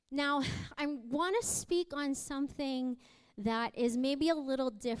Now, I want to speak on something that is maybe a little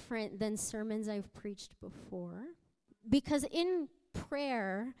different than sermons I've preached before. Because in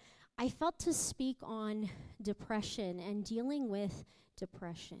prayer, I felt to speak on depression and dealing with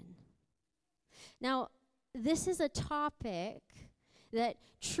depression. Now, this is a topic that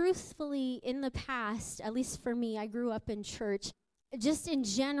truthfully in the past, at least for me, I grew up in church, just in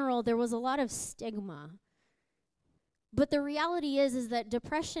general, there was a lot of stigma. But the reality is that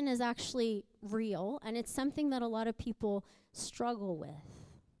depression is actually real, and it's something that a lot of people struggle with.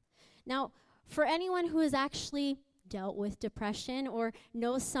 Now, for anyone who has actually dealt with depression or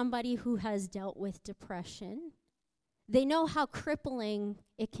knows somebody who has dealt with depression, they know how crippling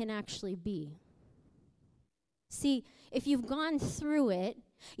it can actually be. See, if you've gone through it,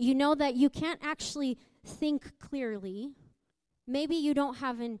 you know that you can't actually think clearly. Maybe you don't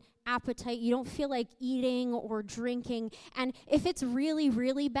have an appetite, you don't feel like eating or drinking, and if it's really,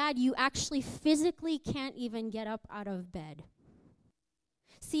 really bad, you actually physically can't even get up out of bed.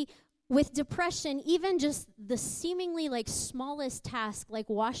 See, with depression, even just the seemingly like smallest task, like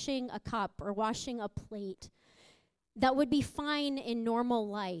washing a cup or washing a plate, that would be fine in normal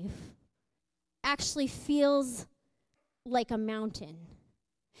life, actually feels like a mountain.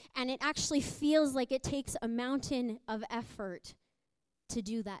 And it actually feels like it takes a mountain of effort to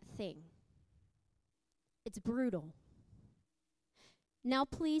do that thing. It's brutal. Now,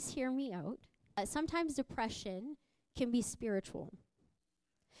 please hear me out. Sometimes depression can be spiritual.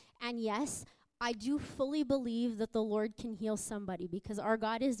 And yes, I do fully believe that the Lord can heal somebody because our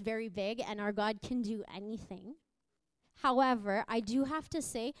God is very big and our God can do anything. However, I do have to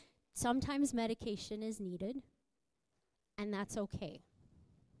say, sometimes medication is needed, and that's okay.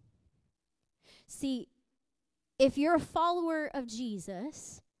 See, if you're a follower of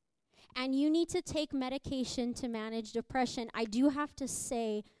Jesus and you need to take medication to manage depression, I do have to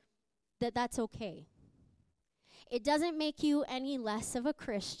say that that's okay. It doesn't make you any less of a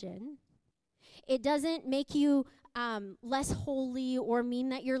Christian. It doesn't make you less holy or mean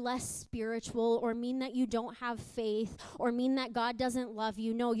that you're less spiritual or mean that you don't have faith or mean that God doesn't love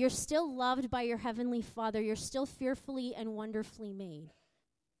you. No, you're still loved by your Heavenly Father. You're still fearfully and wonderfully made.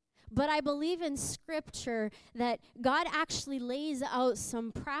 But I believe in Scripture that God actually lays out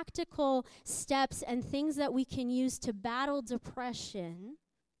some practical steps and things that we can use to battle depression,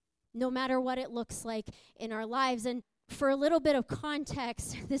 no matter what it looks like in our lives. And for a little bit of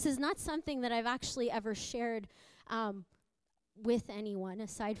context, this is not something that I've actually ever shared with anyone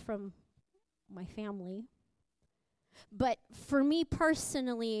aside from my family. But for me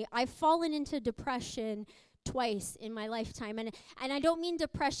personally, I've fallen into depression twice in my lifetime. And I don't mean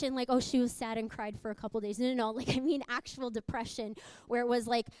depression like, oh, she was sad and cried for a couple days. No. Like, I mean actual depression where it was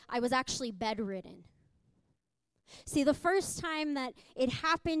like I was actually bedridden. See, the first time that it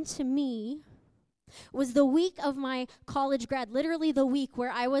happened to me was the week of my college grad, literally the week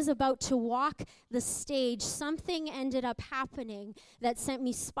where I was about to walk the stage. Something ended up happening that sent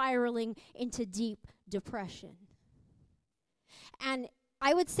me spiraling into deep depression. And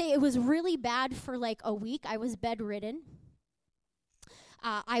I would say it was really bad for like a week. I was bedridden.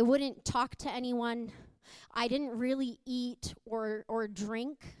 I wouldn't talk to anyone. I didn't really eat or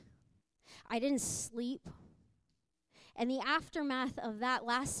drink. I didn't sleep. And the aftermath of that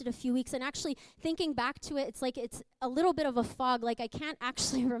lasted a few weeks. And actually, thinking back to it, it's like it's a little bit of a fog. Like, I can't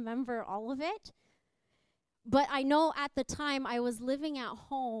actually remember all of it. But I know at the time I was living at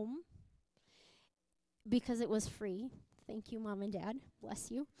home because it was free. Thank you, Mom and Dad. Bless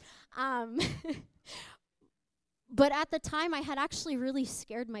you. But at the time, I had actually really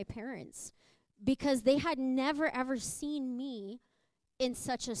scared my parents because they had never, ever seen me in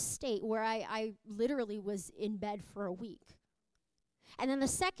such a state where I literally was in bed for a week. And then the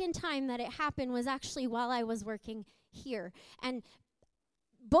second time that it happened was actually while I was working here. And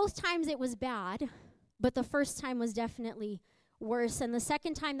both times it was bad, but the first time was definitely worse. And the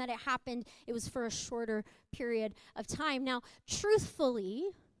second time that it happened, it was for a shorter period of time. Now, truthfully,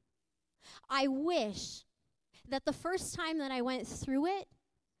 I wish that the first time that I went through it,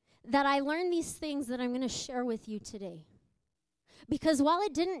 that I learned these things that I'm going to share with you today. Because while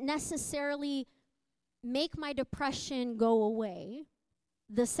it didn't necessarily make my depression go away,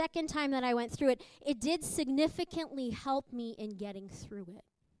 the second time that I went through it, it did significantly help me in getting through it.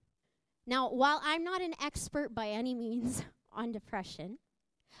 Now, while I'm not an expert by any means on depression,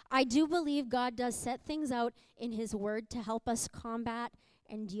 I do believe God does set things out in His Word to help us combat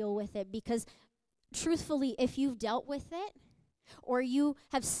and deal with it. Because truthfully, if you've dealt with it, or you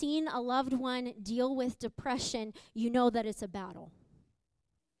have seen a loved one deal with depression, you know that it's a battle.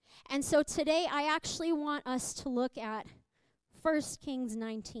 And so today I actually want us to look at 1 Kings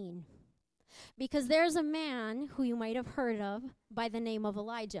 19. Because there's a man who you might have heard of by the name of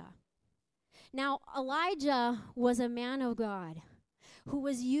Elijah. Now, Elijah was a man of God who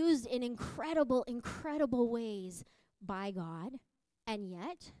was used in incredible, incredible ways by God. And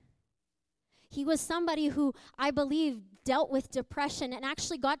yet, he was somebody who, I believe, dealt with depression and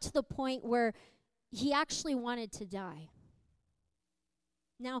actually got to the point where he actually wanted to die.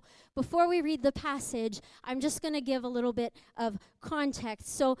 Now, before we read the passage, I'm just going to give a little bit of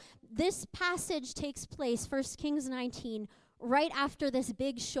context. So this passage takes place, 1 Kings 19, right after this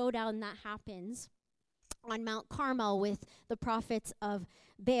big showdown that happens on Mount Carmel with the prophets of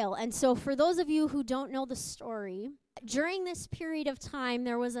Baal. And so for those of you who don't know the story, during this period of time,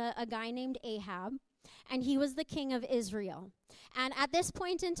 there was a guy named Ahab, and he was the king of Israel. And at this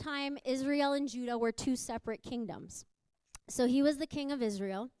point in time, Israel and Judah were two separate kingdoms. So he was the king of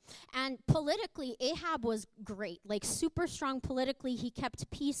Israel. And politically, Ahab was great, like super strong politically. He kept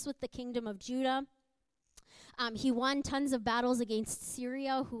peace with the kingdom of Judah. He won tons of battles against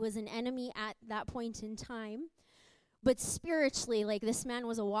Syria, who was an enemy at that point in time. But spiritually, like, this man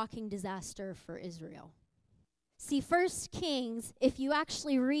was a walking disaster for Israel. See, 1 Kings, if you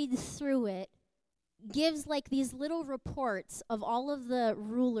actually read through it, gives like these little reports of all of the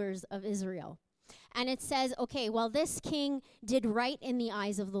rulers of Israel. And it says, okay, well, this king did right in the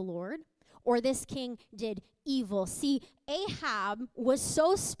eyes of the Lord, or this king did evil. See, Ahab was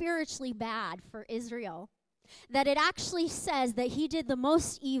so spiritually bad for Israel that it actually says that he did the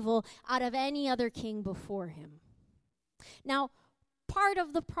most evil out of any other king before him. Now, part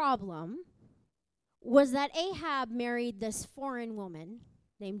of the problem was that Ahab married this foreign woman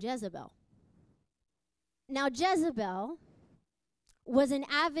named Jezebel. Now, Jezebel was an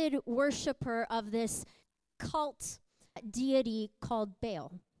avid worshiper of this cult deity called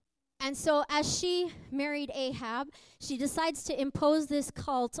Baal. And so as she married Ahab, she decides to impose this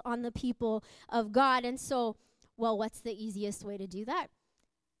cult on the people of God. And so, well, what's the easiest way to do that?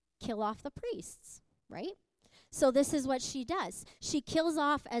 Kill off the priests, right? So this is what she does. She kills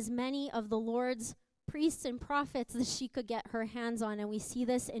off as many of the Lord's priests and prophets as she could get her hands on. And we see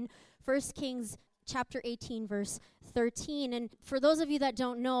this in 1 Kings chapter 18, verse 13. And for those of you that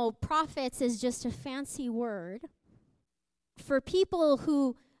don't know, prophets is just a fancy word for people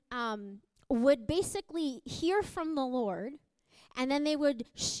who would basically hear from the Lord, and then they would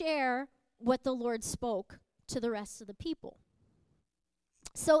share what the Lord spoke to the rest of the people.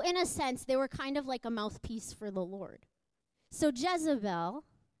 So in a sense, they were kind of like a mouthpiece for the Lord. So Jezebel,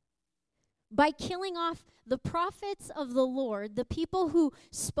 by killing off the prophets of the Lord, the people who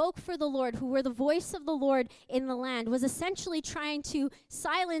spoke for the Lord, who were the voice of the Lord in the land, was essentially trying to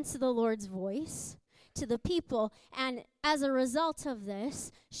silence the Lord's voice to the people. And as a result of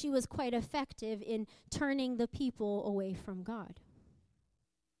this, she was quite effective in turning the people away from God.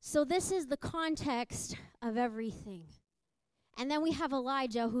 So this is the context of everything. And then we have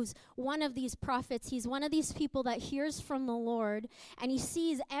Elijah, who's one of these prophets. He's one of these people that hears from the Lord, and he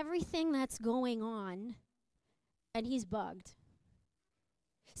sees everything that's going on, and he's bugged.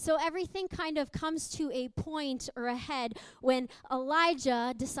 So everything kind of comes to a point or a head when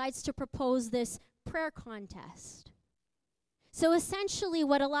Elijah decides to propose this prayer contest. So essentially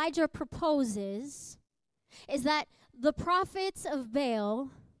what Elijah proposes is that the prophets of Baal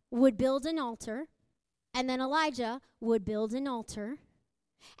would build an altar, and then Elijah would build an altar,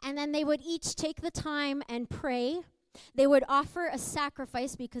 and then they would each take the time and pray. They would offer a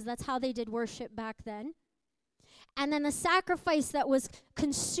sacrifice, because that's how they did worship back then. And then the sacrifice that was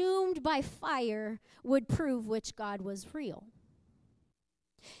consumed by fire would prove which God was real.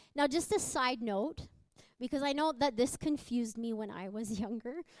 Now, just a side note, because I know that this confused me when I was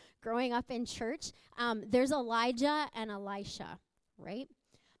younger, growing up in church. There's Elijah and Elisha, right?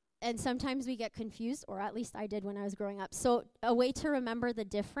 And sometimes we get confused, or at least I did when I was growing up. So a way to remember the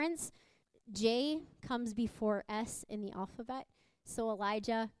difference, J comes before S in the alphabet. So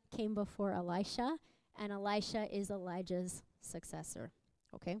Elijah came before Elisha, and Elisha is Elijah's successor.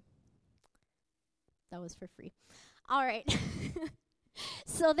 Okay? That was for free. All right.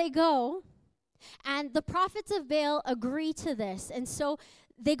 So they go, and the prophets of Baal agree to this. And so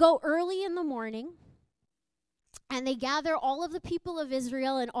they go early in the morning, and they gather all of the people of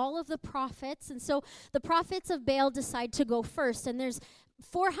Israel and all of the prophets. And so the prophets of Baal decide to go first. And there's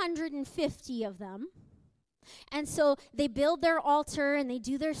 450 of them. And so they build their altar and they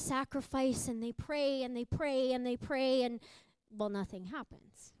do their sacrifice and they pray and they pray and they pray. And, well, nothing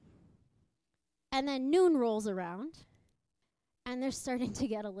happens. And then noon rolls around and they're starting to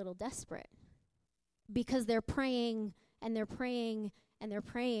get a little desperate, because they're praying and they're praying and they're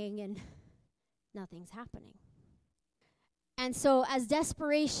praying and nothing's happening. And so as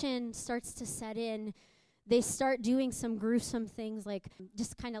desperation starts to set in, they start doing some gruesome things, like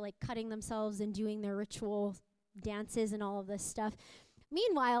just kind of like cutting themselves and doing their ritual dances and all of this stuff.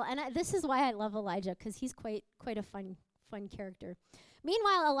 Meanwhile, and this is why I love Elijah, because he's quite a fun character.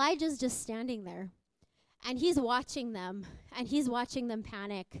 Meanwhile, Elijah's just standing there, and he's watching them, and he's watching them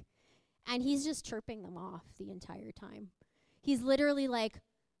panic, and he's just chirping them off the entire time. He's literally like,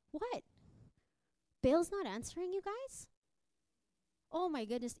 what? Baal's not answering you guys? Oh my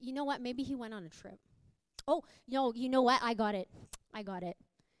goodness. You know what? Maybe he went on a trip. Oh, no, you know what? I got it.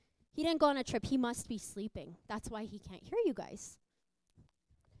 He didn't go on a trip. He must be sleeping. That's why he can't hear you guys.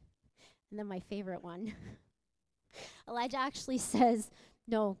 And then my favorite one. Elijah actually says,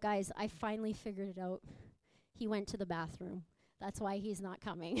 no, guys, I finally figured it out. He went to the bathroom. That's why he's not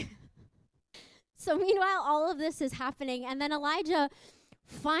coming. So meanwhile, all of this is happening. And then Elijah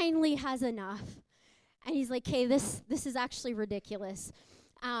finally has enough. And he's like, hey, this is actually ridiculous.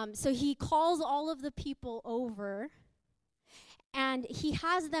 So he calls all of the people over, and he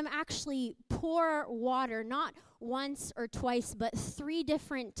has them actually pour water, not once or twice, but 3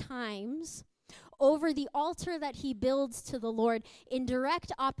 different times over the altar that he builds to the Lord in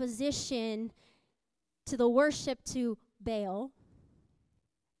direct opposition to the worship to Baal.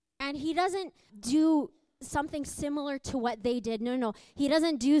 And he doesn't do something similar to what they did. No. He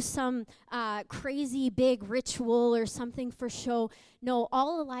doesn't do some crazy big ritual or something for show. No,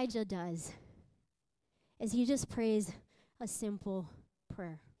 all Elijah does is he just prays a simple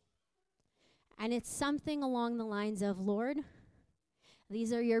prayer. And it's something along the lines of, Lord,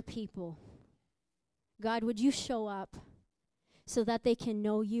 these are your people. God, would you show up so that they can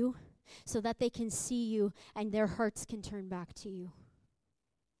know you, so that they can see you, and their hearts can turn back to you.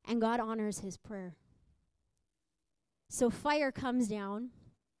 And God honors his prayer. So fire comes down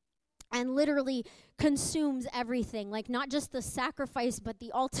and literally consumes everything, like not just the sacrifice, but the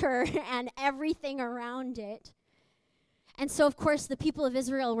altar and everything around it. And so, of course, the people of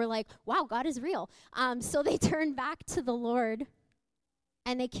Israel were like, wow, God is real. So they turn back to the Lord,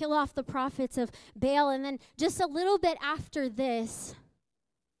 and they kill off the prophets of Baal. And then just a little bit after this,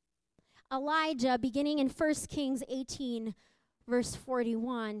 Elijah, beginning in 1 Kings 18, verse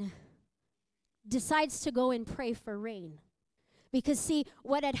 41, decides to go and pray for rain. Because see,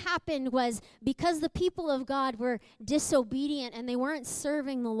 what had happened was, because the people of God were disobedient and they weren't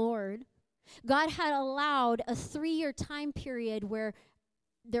serving the Lord, God had allowed a 3-year time period where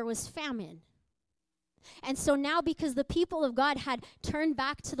there was famine. And so now, because the people of God had turned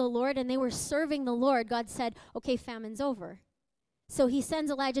back to the Lord and they were serving the Lord, God said, okay, famine's over. So he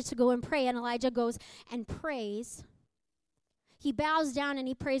sends Elijah to go and pray, and Elijah goes and prays. He bows down and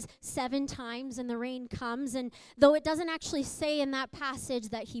he prays 7 times, and the rain comes. And though it doesn't actually say in that passage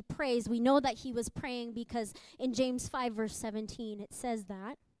that he prays, we know that he was praying, because in James 5, verse 17, it says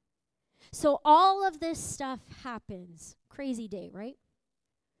that. So all of this stuff happens. Crazy day, right?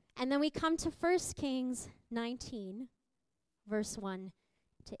 And then we come to 1 Kings 19, verse 1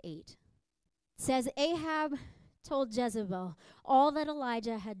 to 8. It says, Ahab told Jezebel all that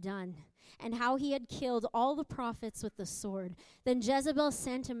Elijah had done, and how he had killed all the prophets with the sword. Then Jezebel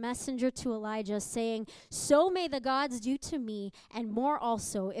sent a messenger to Elijah, saying, so may the gods do to me, and more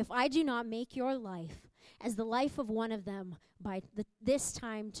also, if I do not make your life as the life of one of them by this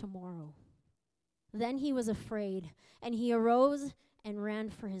time tomorrow. Then he was afraid, and he arose and ran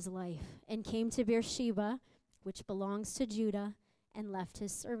for his life, and came to Beersheba, which belongs to Judah, and left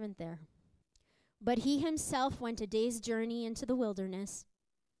his servant there. But he himself went a day's journey into the wilderness,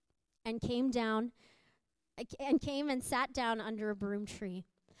 and came and sat down under a broom tree.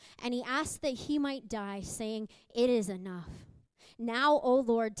 And he asked that he might die, saying, it is enough. Now, O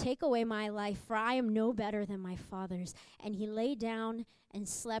Lord, take away my life, for I am no better than my fathers. And he lay down and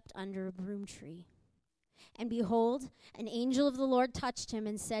slept under a broom tree. And behold, an angel of the Lord touched him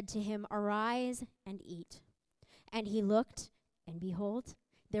and said to him, arise and eat. And he looked, and behold,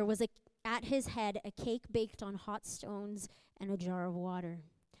 there was at his head a cake baked on hot stones and a jar of water.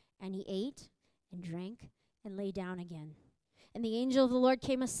 And he ate and drank and lay down again. And the angel of the Lord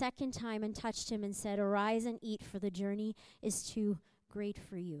came a second time and touched him and said, arise and eat, for the journey is too great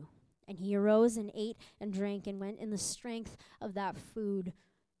for you. And he arose and ate and drank and went in the strength of that food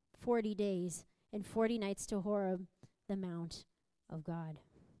 40 days and 40 nights to Horeb, the mount of God.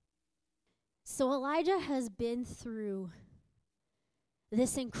 So Elijah has been through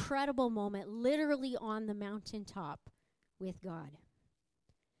this incredible moment, literally on the mountaintop with God.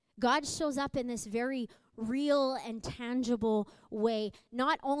 God shows up in this very real and tangible way,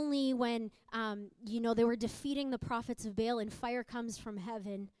 not only when, they were defeating the prophets of Baal and fire comes from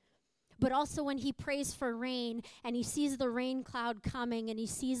heaven, but also when he prays for rain and he sees the rain cloud coming and he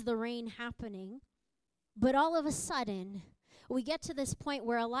sees the rain happening. But all of a sudden, we get to this point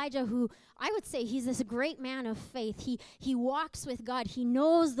where Elijah, who I would say he's this great man of faith, he walks with God, he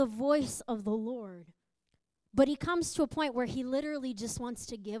knows the voice of the Lord. But he comes to a point where he literally just wants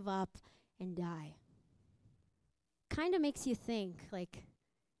to give up and die. Kind of makes you think, like,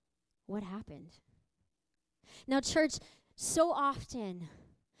 what happened? Now, church, so often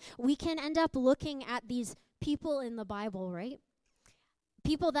we can end up looking at these people in the Bible, right?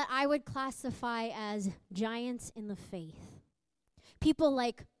 People that I would classify as giants in the faith. People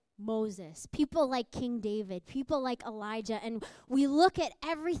like Moses, people like King David, people like Elijah, and we look at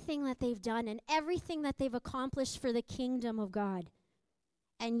everything that they've done and everything that they've accomplished for the kingdom of God.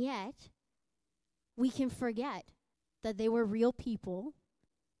 And yet, we can forget that they were real people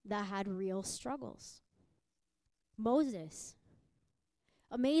that had real struggles. Moses,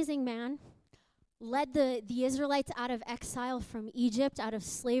 amazing man, led the Israelites out of exile from Egypt, out of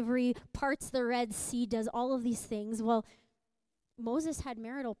slavery, parts the Red Sea, does all of these things. Well, Moses had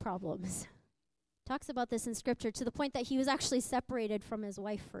marital problems. Talks about this in scripture to the point that he was actually separated from his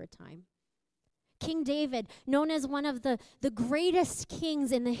wife for a time. King David, known as one of the greatest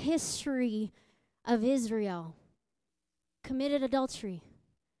kings in the history of Israel, committed adultery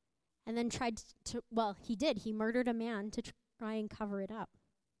and then tried to, he murdered a man to try and cover it up.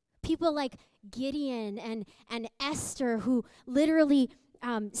 People like Gideon and Esther, who literally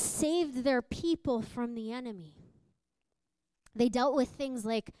saved their people from the enemy. They dealt with things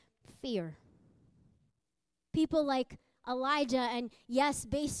like fear. People like Elijah, and yes,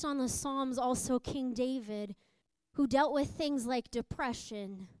 based on the Psalms, also King David, who dealt with things like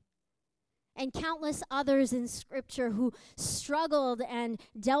depression, and countless others in Scripture who struggled and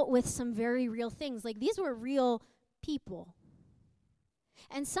dealt with some very real things. Like, these were real people.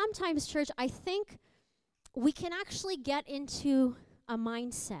 And sometimes, church, I think we can actually get into a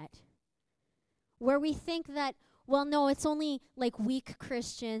mindset where we think that, well, no, it's only like weak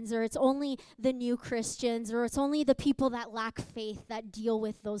Christians, or it's only the new Christians, or it's only the people that lack faith that deal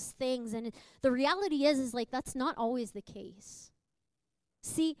with those things. And the reality is like that's not always the case.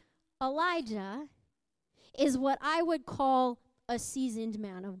 See, Elijah is what I would call a seasoned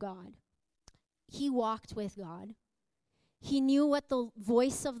man of God. He walked with God. He knew what the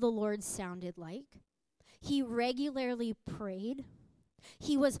voice of the Lord sounded like. He regularly prayed.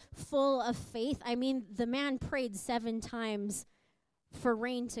 He was full of faith. I mean, the man prayed 7 times for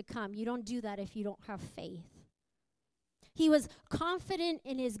rain to come. You don't do that if you don't have faith. He was confident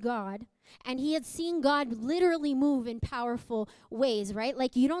in his God, and he had seen God literally move in powerful ways, right?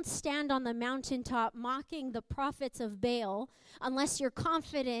 Like, you don't stand on the mountaintop mocking the prophets of Baal unless you're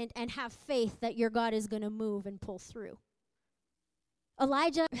confident and have faith that your God is going to move and pull through.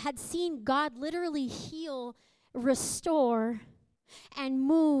 Elijah had seen God literally heal, restore, and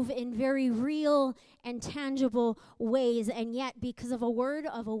move in very real and tangible ways, and yet because of a word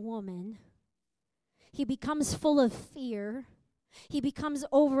of a woman, he becomes full of fear. He becomes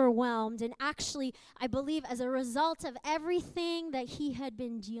overwhelmed, and actually, I believe as a result of everything that he had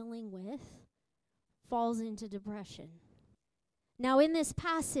been dealing with, falls into depression. Now, in this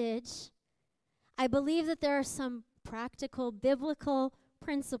passage, I believe that there are some practical biblical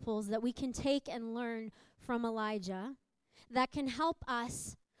principles that we can take and learn from Elijah that can help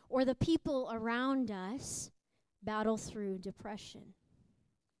us or the people around us battle through depression.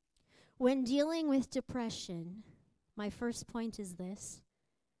 When dealing with depression, my first point is this: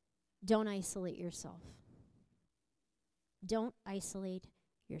 don't isolate yourself. Don't isolate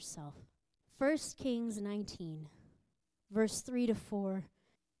yourself. 1 Kings 19, verse 3-4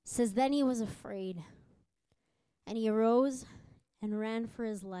 says, "Then he was afraid, and he arose and ran for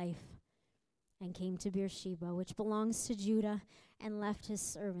his life and came to Beersheba, which belongs to Judah, and left his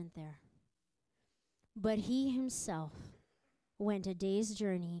servant there. But he himself went a day's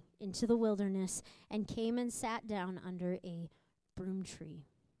journey into the wilderness and came and sat down under a broom tree."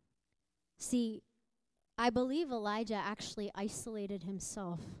 See, I believe Elijah actually isolated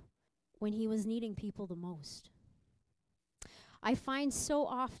himself when he was needing people the most. I find so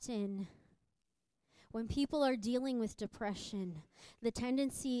often when people are dealing with depression, the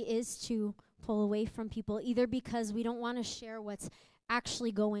tendency is to pull away from people, either because we don't want to share what's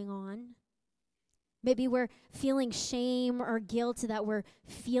actually going on. Maybe we're feeling shame or guilt that we're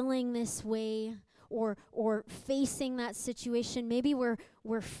feeling this way or facing that situation. Maybe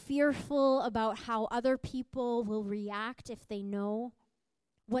we're fearful about how other people will react if they know,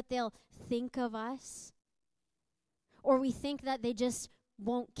 what they'll think of us. Or we think that they just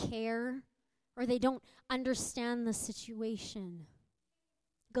won't care, or they don't understand the situation.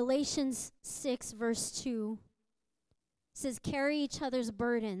 Galatians 6 verse 2 says, carry each other's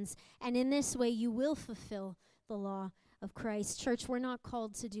burdens, and in this way you will fulfill the law of Christ. Church, we're not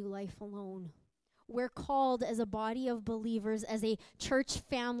called to do life alone. We're called as a body of believers, as a church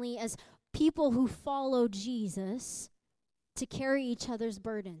family, as people who follow Jesus, to carry each other's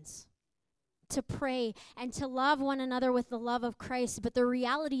burdens, to pray, and to love one another with the love of Christ. But the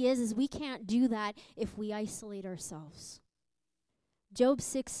reality is we can't do that if we isolate ourselves. Job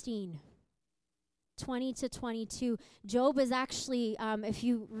 16, 20 to 22. Job is actually, if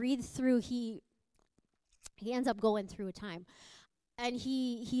you read through, he ends up going through a time. And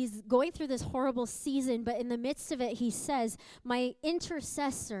he's going through this horrible season, but in the midst of it, he says, my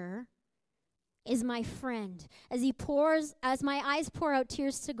intercessor is my friend. As my eyes pour out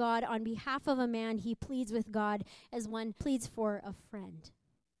tears to God on behalf of a man, he pleads with God as one pleads for a friend.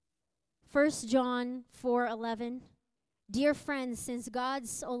 1 John 4:11. Dear friends, since God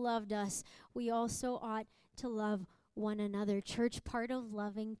so loved us, we also ought to love one another. Church, part of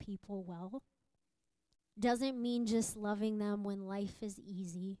loving people well doesn't mean just loving them when life is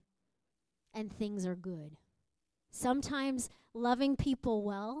easy and things are good. Sometimes loving people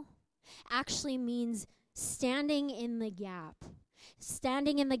well actually means standing in the gap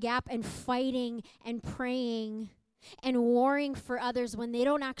and fighting and praying and warring for others when they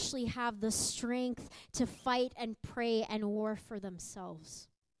don't actually have the strength to fight and pray and war for themselves.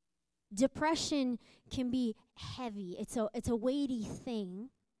 Depression can be heavy. It's a weighty thing,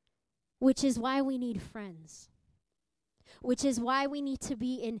 which is why we need friends, which is why we need to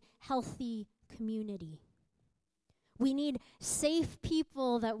be in healthy community. We need safe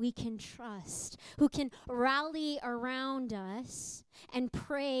people that we can trust, who can rally around us and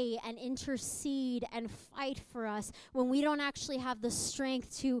pray and intercede and fight for us when we don't actually have the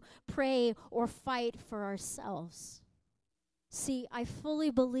strength to pray or fight for ourselves. See, I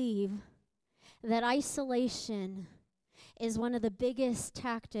fully believe that isolation is one of the biggest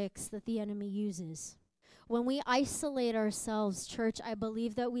tactics that the enemy uses. When we isolate ourselves, church, I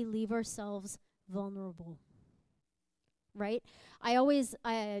believe that we leave ourselves vulnerable. Right? I always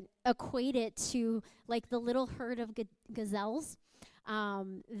equate it to like the little herd of gazelles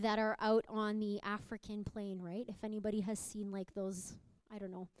that are out on the African plain, right? If anybody has seen like those, I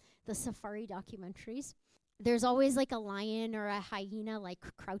don't know, the safari documentaries, there's always like a lion or a hyena like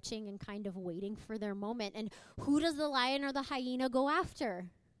crouching and kind of waiting for their moment. And who does the lion or the hyena go after?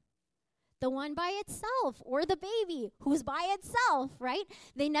 The one by itself, or the baby who's by itself, right?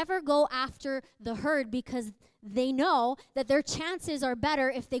 They never go after the herd because they know that their chances are better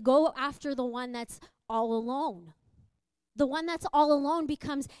if they go after the one that's all alone. The one that's all alone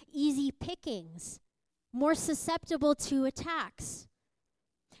becomes easy pickings, more susceptible to attacks.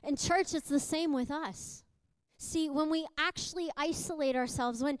 And church, it's the same with us. See, when we actually isolate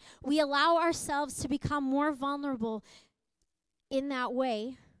ourselves, when we allow ourselves to become more vulnerable in that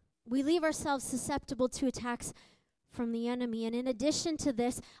way, we leave ourselves susceptible to attacks from the enemy. And in addition to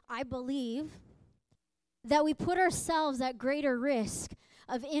this, I believe that we put ourselves at greater risk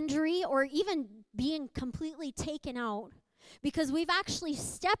of injury or even being completely taken out because we've actually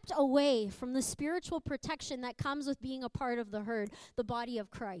stepped away from the spiritual protection that comes with being a part of the herd, the body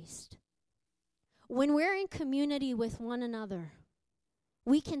of Christ. When we're in community with one another,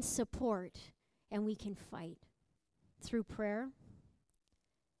 we can support and we can fight through prayer,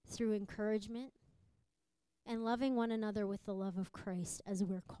 through encouragement, and loving one another with the love of Christ as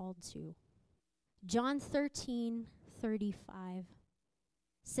we're called to. John 13:35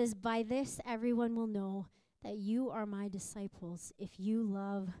 says, by this everyone will know that you are my disciples if you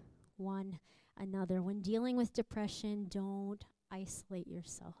love one another. When dealing with depression, don't isolate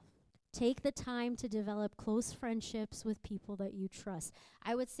yourself. Take the time to develop close friendships with people that you trust.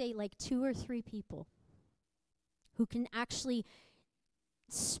 I would say like 2 or 3 people who can actually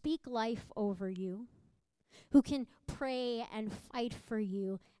speak life over you, who can pray and fight for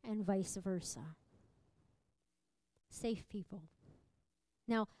you, and vice versa. Safe people.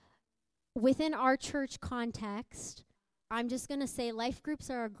 Now, within our church context, I'm just going to say life groups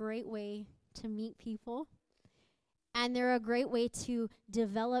are a great way to meet people, and they're a great way to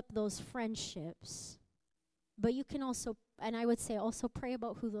develop those friendships. But you can also, and I would say also pray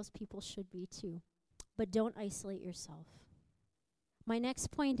about who those people should be too. But don't isolate yourself. My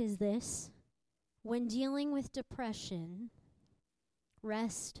next point is this. When dealing with depression,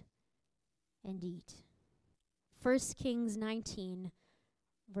 rest and eat. 1 Kings 19,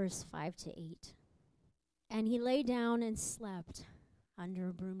 verse 5 to 8. And he lay down and slept under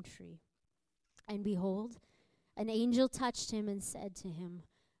a broom tree. And behold, an angel touched him and said to him,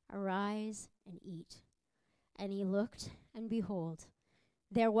 arise and eat. And he looked, and behold,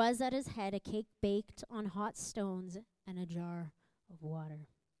 There was at his head a cake baked on hot stones and a jar of water.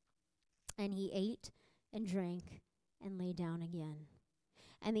 And he ate and drank and lay down again.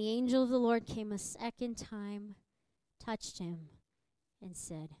 And the angel of the Lord came a second time, touched him, and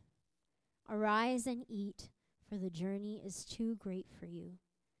said, Arise and eat, for the journey is too great for you.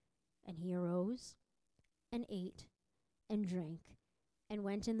 And he arose and ate and drank and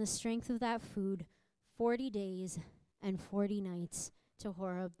went in the strength of that food 40 days and 40 nights to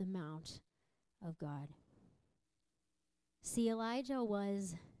Horeb, the mount of God. See, Elijah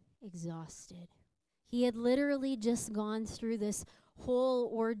was exhausted. He had literally just gone through this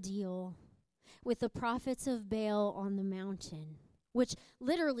whole ordeal with the prophets of Baal on the mountain, which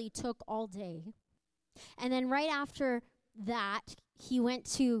literally took all day. And then right after that, he went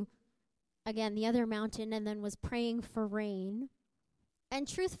to, again, the other mountain and then was praying for rain. And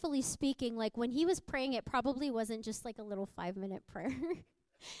truthfully speaking, like when he was praying, it probably wasn't just like a little 5-minute prayer.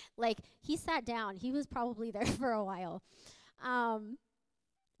 Like he sat down. He was probably there for a while.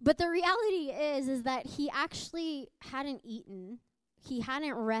 But the reality is that he actually hadn't eaten. He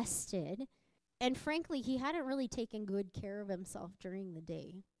hadn't rested. And frankly, he hadn't really taken good care of himself during the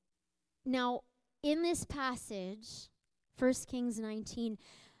day. Now, in this passage, 1 Kings 19,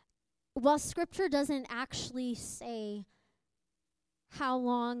 while scripture doesn't actually say how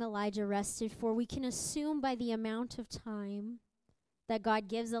long Elijah rested for, we can assume by the amount of time that God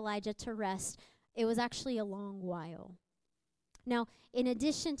gives Elijah to rest, it was actually a long while. Now, in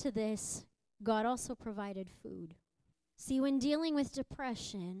addition to this, God also provided food. See, when dealing with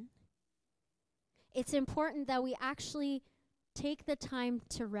depression, it's important that we actually take the time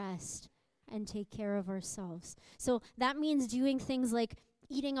to rest and take care of ourselves. So that means doing things like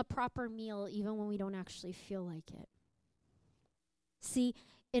eating a proper meal even when we don't actually feel like it. See,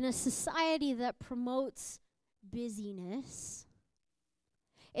 in a society that promotes busyness,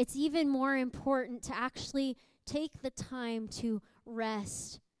 it's even more important to actually take the time to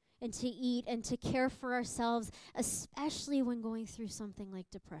rest and to eat and to care for ourselves, especially when going through something like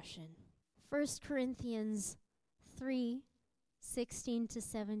depression. 1 Corinthians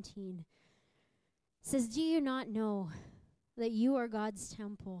 3:16-17 says, Do you not know that you are God's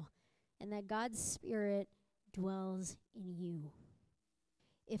temple and that God's Spirit dwells in you?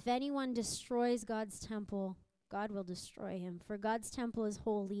 If anyone destroys God's temple, God will destroy him. For God's temple is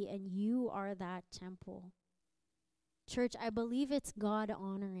holy, and you are that temple. Church, I believe it's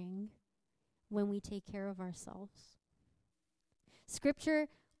God-honoring when we take care of ourselves. Scripture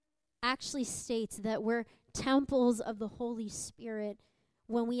actually states that we're temples of the Holy Spirit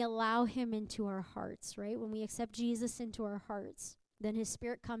when we allow him into our hearts, right? When we accept Jesus into our hearts, then his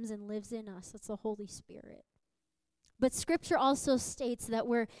Spirit comes and lives in us. That's the Holy Spirit. But Scripture also states that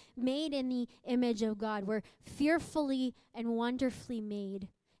we're made in the image of God. We're fearfully and wonderfully made,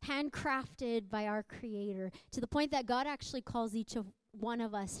 handcrafted by our Creator, to the point that God actually calls each of one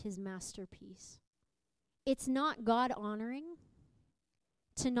of us his masterpiece. It's not God-honoring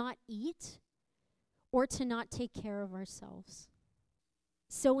to not eat or to not take care of ourselves.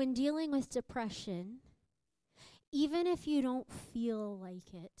 So in dealing with depression, even if you don't feel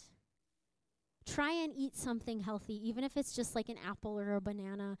like it, try and eat something healthy, even if it's just like an apple or a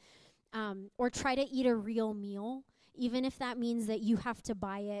banana, or try to eat a real meal, even if that means that you have to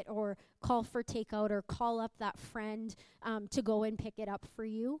buy it or call for takeout or call up that friend to go and pick it up for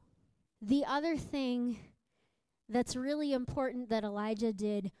you. The other thing that's really important that Elijah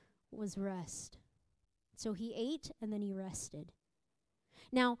did was rest. So he ate and then he rested.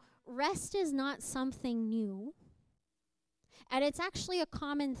 Now, rest is not something new. And it's actually a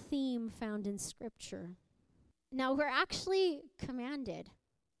common theme found in Scripture. Now, we're actually commanded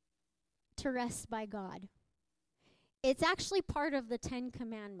to rest by God. It's actually part of the 10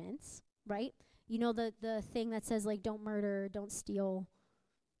 Commandments, right? You know, the thing that says, like, don't murder, don't steal,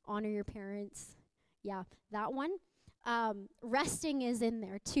 honor your parents. Yeah, that one. Resting is in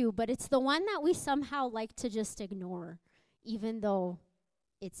there too, but it's the one that we somehow like to just ignore, even though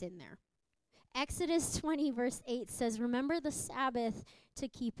it's in there. Exodus 20 verse 8 says, remember the Sabbath to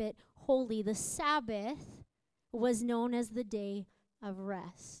keep it holy. The Sabbath was known as the day of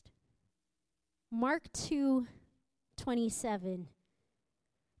rest. Mark 2:27.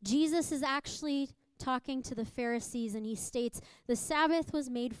 Jesus is actually talking to the Pharisees and he states, the Sabbath was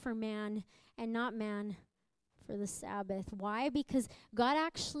made for man and not man for the Sabbath. Why? Because God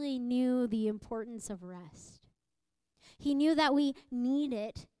actually knew the importance of rest. He knew that we need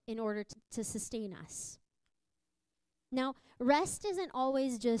it in order to sustain us. Now, rest isn't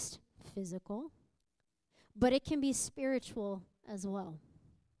always just physical, but it can be spiritual as well.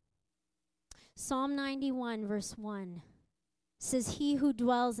 Psalm 91 verse 1 says, he who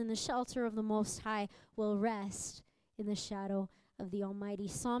dwells in the shelter of the Most High will rest in the shadow of the Almighty.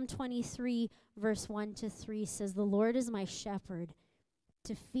 Psalm 23, verse 1-3 says, the Lord is my shepherd,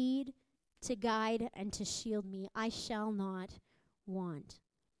 to feed, to guide, and to shield me. I shall not want.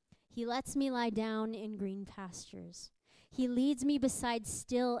 He lets me lie down in green pastures. He leads me beside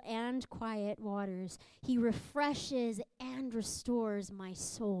still and quiet waters. He refreshes and restores my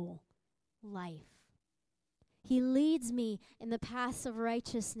soul, life. He leads me in the paths of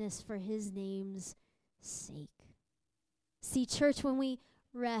righteousness for his name's sake. See, church, when we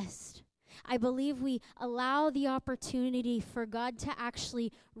rest, I believe we allow the opportunity for God to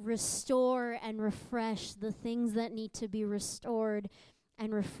actually restore and refresh the things that need to be restored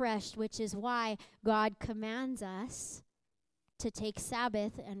and refreshed, which is why God commands us to take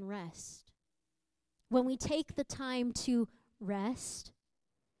Sabbath and rest. When we take the time to rest,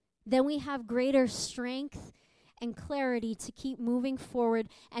 then we have greater strength and clarity to keep moving forward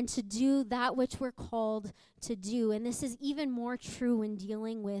and to do that which we're called to do. And this is even more true when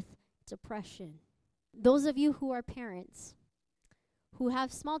dealing with depression. Those of you who are parents, who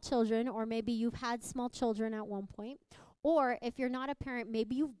have small children, or maybe you've had small children at one point, or if you're not a parent,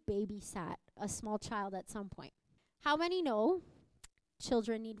 maybe you've babysat a small child at some point. How many know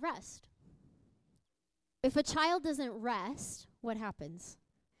children need rest? If a child doesn't rest, what happens?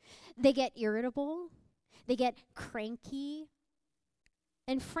 They get irritable, they get cranky,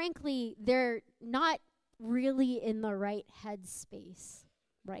 and frankly, they're not really in the right headspace,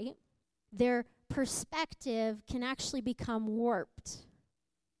 right? Their perspective can actually become warped.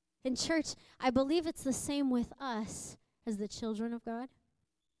 In church, I believe it's the same with us as the children of God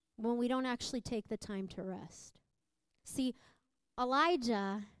when we don't actually take the time to rest. See,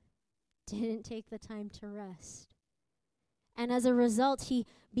 Elijah didn't take the time to rest. And as a result, he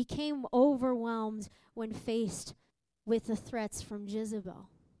became overwhelmed when faced with the threats from Jezebel.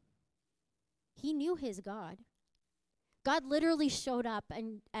 He knew his God. God literally showed up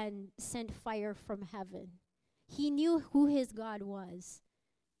and sent fire from heaven. He knew who his God was.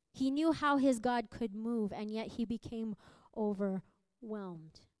 He knew how his God could move, and yet he became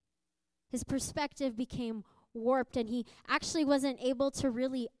overwhelmed. His perspective became warped, and he actually wasn't able to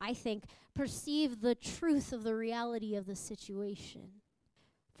really, I think, perceive the truth of the reality of the situation.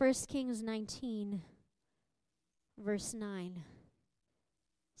 1 Kings 19, verse 9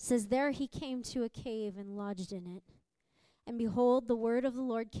 says, there he came to a cave and lodged in it. And behold, the word of the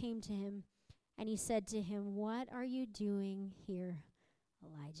Lord came to him, and he said to him, what are you doing here,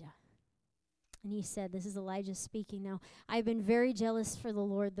 Elijah? And he said, this is Elijah speaking now, I've been very jealous for the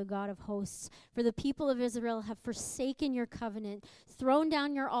Lord, the God of hosts, for the people of Israel have forsaken your covenant, thrown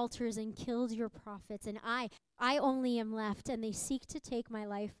down your altars, and killed your prophets. And I only am left, and they seek to take my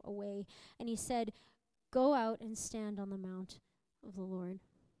life away. And he said, go out and stand on the mount of the Lord.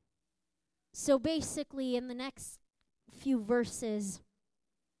 So basically, in the next few verses,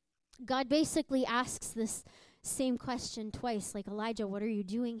 God basically asks this same question twice, like, Elijah, what are you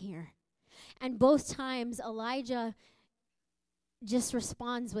doing here? And both times, Elijah just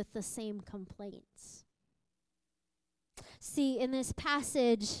responds with the same complaints. See, in this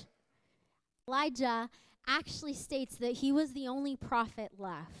passage, Elijah actually states that he was the only prophet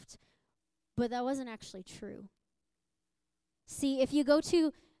left, but that wasn't actually true. See, if you go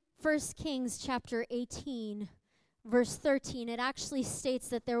to 1 Kings chapter 18, verse 13, it actually states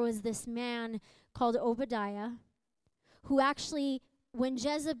that there was this man called Obadiah who actually, when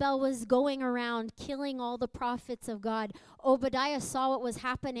Jezebel was going around killing all the prophets of God, Obadiah saw what was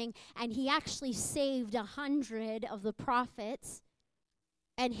happening, and he actually saved 100 of the prophets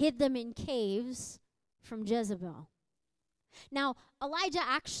and hid them in caves from Jezebel. Now, Elijah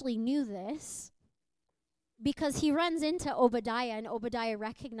actually knew this because he runs into Obadiah, and Obadiah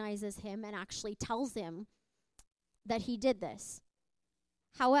recognizes him and actually tells him that he did this.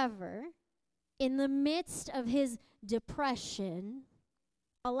 However, in the midst of his depression,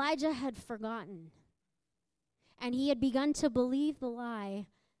 Elijah had forgotten, and he had begun to believe the lie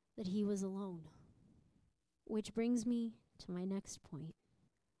that he was alone. Which brings me to my next point.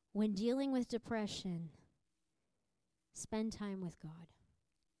 When dealing with depression, spend time with God.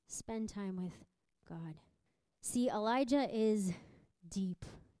 Spend time with God. See, Elijah is deep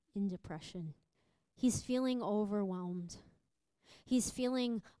in depression. He's feeling overwhelmed. He's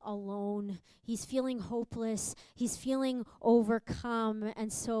feeling alone. He's feeling hopeless. He's feeling overcome.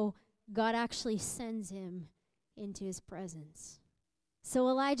 And so God actually sends him into his presence. So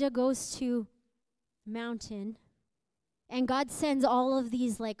Elijah goes to mountain, and God sends all of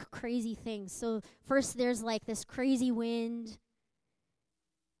these like crazy things. So first there's like this crazy wind,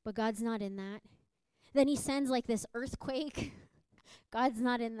 but God's not in that. Then he sends like this earthquake, God's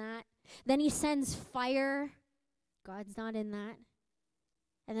not in that. Then he sends fire. God's not in that.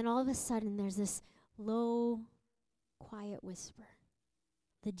 And then all of a sudden, there's this low, quiet whisper.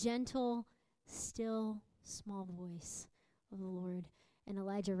 The gentle, still, small voice of the Lord. And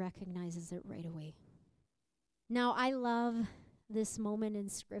Elijah recognizes it right away. Now, I love this moment in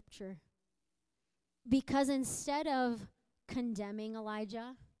Scripture because instead of condemning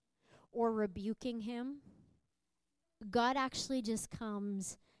Elijah or rebuking him, God actually just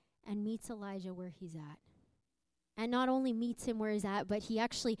comes and meets Elijah where he's at. And not only meets him where he's at, but he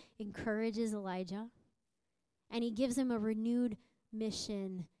actually encourages Elijah. And he gives him a renewed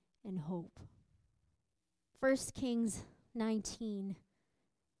mission and hope. 1 Kings 19,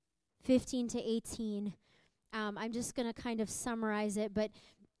 15 to 18. I'm just going to kind of summarize it. But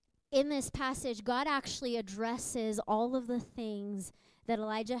in this passage, God actually addresses all of the things that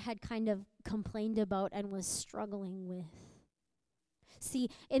Elijah had kind of complained about and was struggling with. See,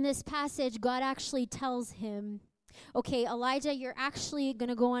 in this passage, God actually tells him, okay, Elijah, you're actually going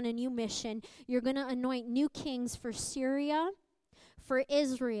to go on a new mission. You're going to anoint new kings for Syria, for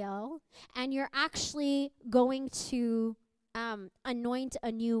Israel, and you're actually going to anoint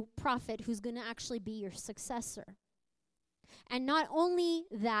a new prophet who's going to actually be your successor. And not only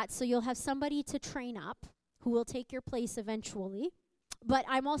that, so you'll have somebody to train up who will take your place eventually, but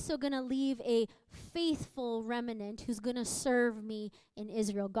I'm also going to leave a faithful remnant who's going to serve me in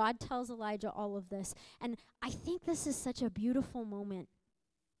Israel. God tells Elijah all of this. And I think this is such a beautiful moment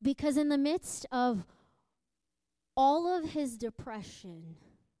because in the midst of all of his depression,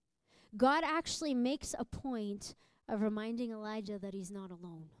 God actually makes a point of reminding Elijah that he's not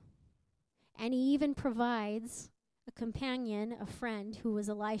alone. And he even provides a companion, a friend, who was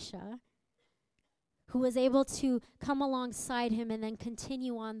Elisha, who was able to come alongside him and then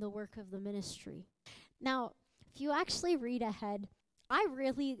continue on the work of the ministry. Now, if you actually read ahead, I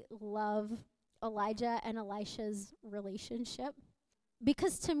really love Elijah and Elisha's relationship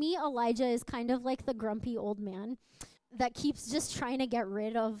because to me, Elijah is kind of like the grumpy old man that keeps just trying to get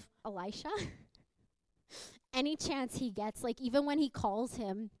rid of Elisha. Any chance he gets, like even when he calls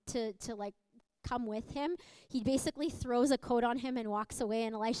him to like come with him, he basically throws a coat on him and walks away,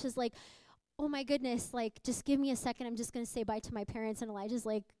 and Elisha's like, oh my goodness, like, just give me a second. I'm just going to say bye to my parents. And Elijah's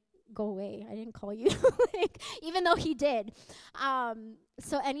like, go away. I didn't call you. Like, even though he did.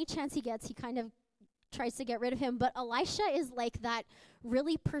 So any chance he gets, he kind of tries to get rid of him. But Elisha is like that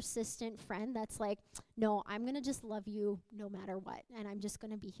really persistent friend that's like, no, I'm going to just love you no matter what. And I'm just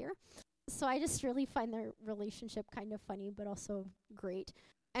going to be here. So I just really find their relationship kind of funny, but also great.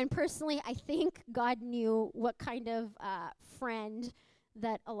 And personally, I think God knew what kind of friend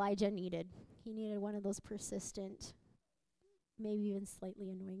that Elijah needed. He needed one of those persistent, maybe even slightly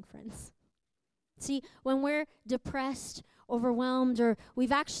annoying friends. See, when we're depressed, overwhelmed, or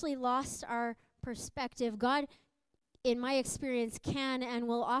we've actually lost our perspective, God, in my experience, can and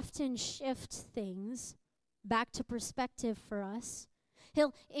will often shift things back to perspective for us.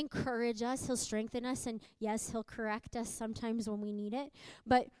 He'll encourage us, he'll strengthen us, and yes, he'll correct us sometimes when we need it.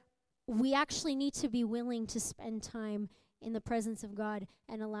 But we actually need to be willing to spend time in the presence of God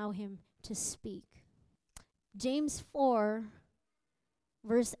and allow him to speak. James 4,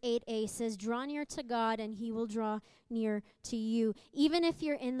 verse 8a says, draw near to God and he will draw near to you. Even if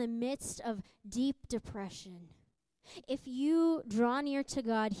you're in the midst of deep depression, if you draw near to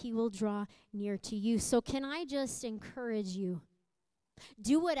God, he will draw near to you. So can I just encourage you?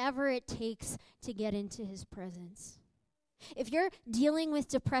 Do whatever it takes to get into his presence. If you're dealing with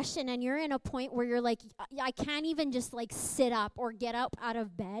depression and you're in a point where you're like, I can't even just like sit up or get up out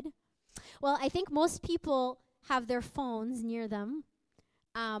of bed. Well, I think most people have their phones near them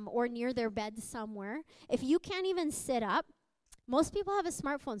or near their bed somewhere. If you can't even sit up, most people have a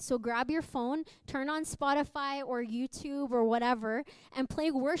smartphone. So grab your phone, turn on Spotify or YouTube or whatever, and play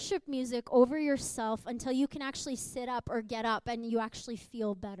worship music over yourself until you can actually sit up or get up and you actually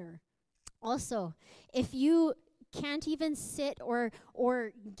feel better. Also, if you can't even sit or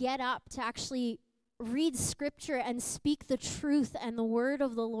get up to actually read scripture and speak the truth and the word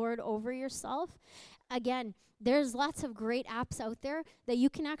of the Lord over yourself, again, there's lots of great apps out there that you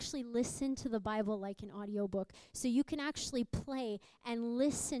can actually listen to the Bible like an audiobook. So you can actually play and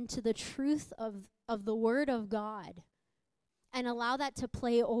listen to the truth of the word of God and allow that to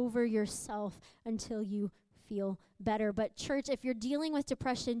play over yourself until you feel better. But church, if you're dealing with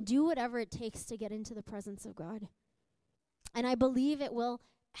depression, do whatever it takes to get into the presence of God. And I believe it will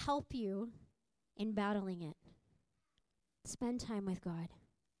help you in battling it. Spend time with God.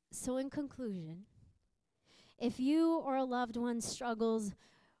 So in conclusion, if you or a loved one struggles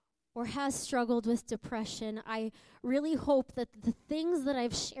or has struggled with depression, I really hope that the things that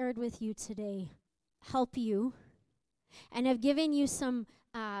I've shared with you today help you and have given you some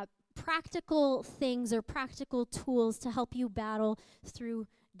practical things or practical tools to help you battle through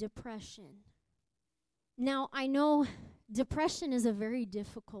depression. Now, I know depression is a very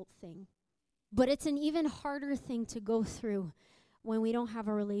difficult thing, but it's an even harder thing to go through when we don't have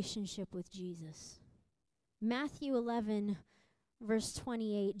a relationship with Jesus. Matthew 11, verse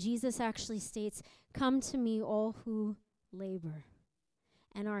 28, Jesus actually states, "Come to me, all who labor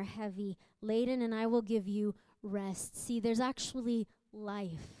and are heavy laden, and I will give you rest." See, there's actually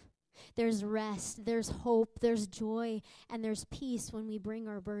life. There's rest, there's hope, there's joy, and there's peace when we bring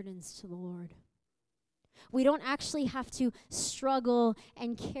our burdens to the Lord. We don't actually have to struggle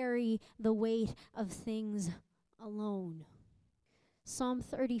and carry the weight of things alone. Psalm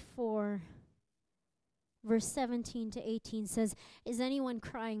 34, verse 17 to 18 says, "Is anyone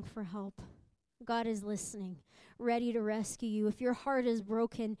crying for help? God is listening, ready to rescue you. If your heart is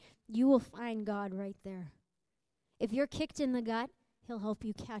broken, you will find God right there. If you're kicked in the gut, He'll help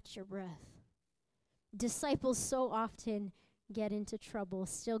you catch your breath." Disciples so often get into trouble.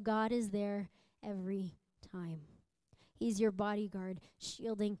 Still, God is there every time. He's your bodyguard,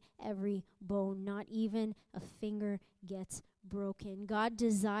 shielding every bone. Not even a finger gets broken. God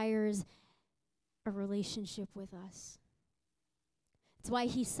desires a relationship with us. It's why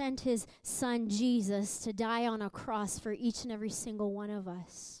He sent His Son, Jesus, to die on a cross for each and every single one of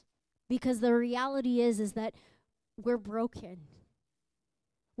us. Because the reality is that we're broken.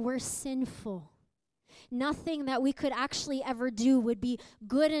 We're sinful. Nothing that we could actually ever do would be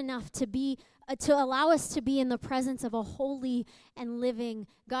good enough to allow us to be in the presence of a holy and living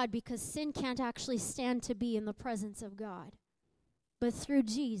God, because sin can't actually stand to be in the presence of God. But through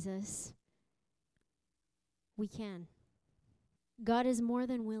Jesus, we can. God is more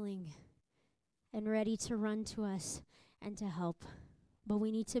than willing and ready to run to us and to help. But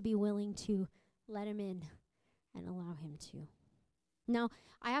we need to be willing to let Him in and allow Him to. Now,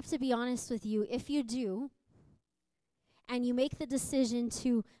 I have to be honest with you. If you do, and you make the decision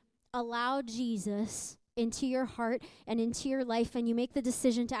to allow Jesus into your heart and into your life, and you make the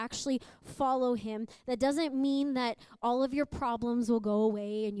decision to actually follow Him, that doesn't mean that all of your problems will go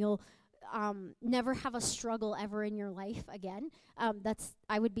away and you'll never have a struggle ever in your life again.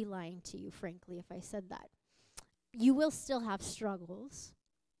 I would be lying to you, frankly, if I said that. You will still have struggles,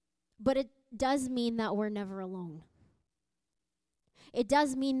 but it does mean that we're never alone. It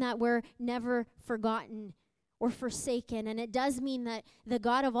does mean that we're never forgotten or forsaken, and it does mean that the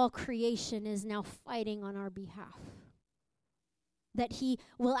God of all creation is now fighting on our behalf. That He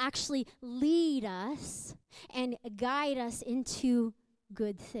will actually lead us and guide us into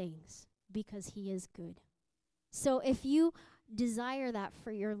good things because He is good. So if you desire that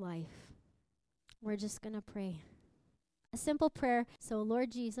for your life, we're just going to pray a simple prayer. So,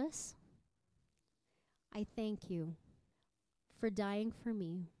 Lord Jesus, I thank You for dying for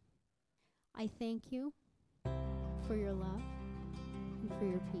me. I thank You for Your love and for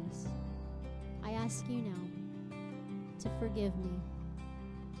Your peace. I ask You now to forgive me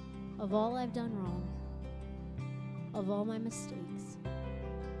of all I've done wrong, of all my mistakes.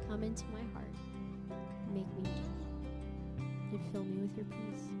 Come into my heart, make me new, and fill me with Your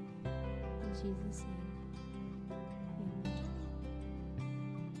peace. In Jesus' name.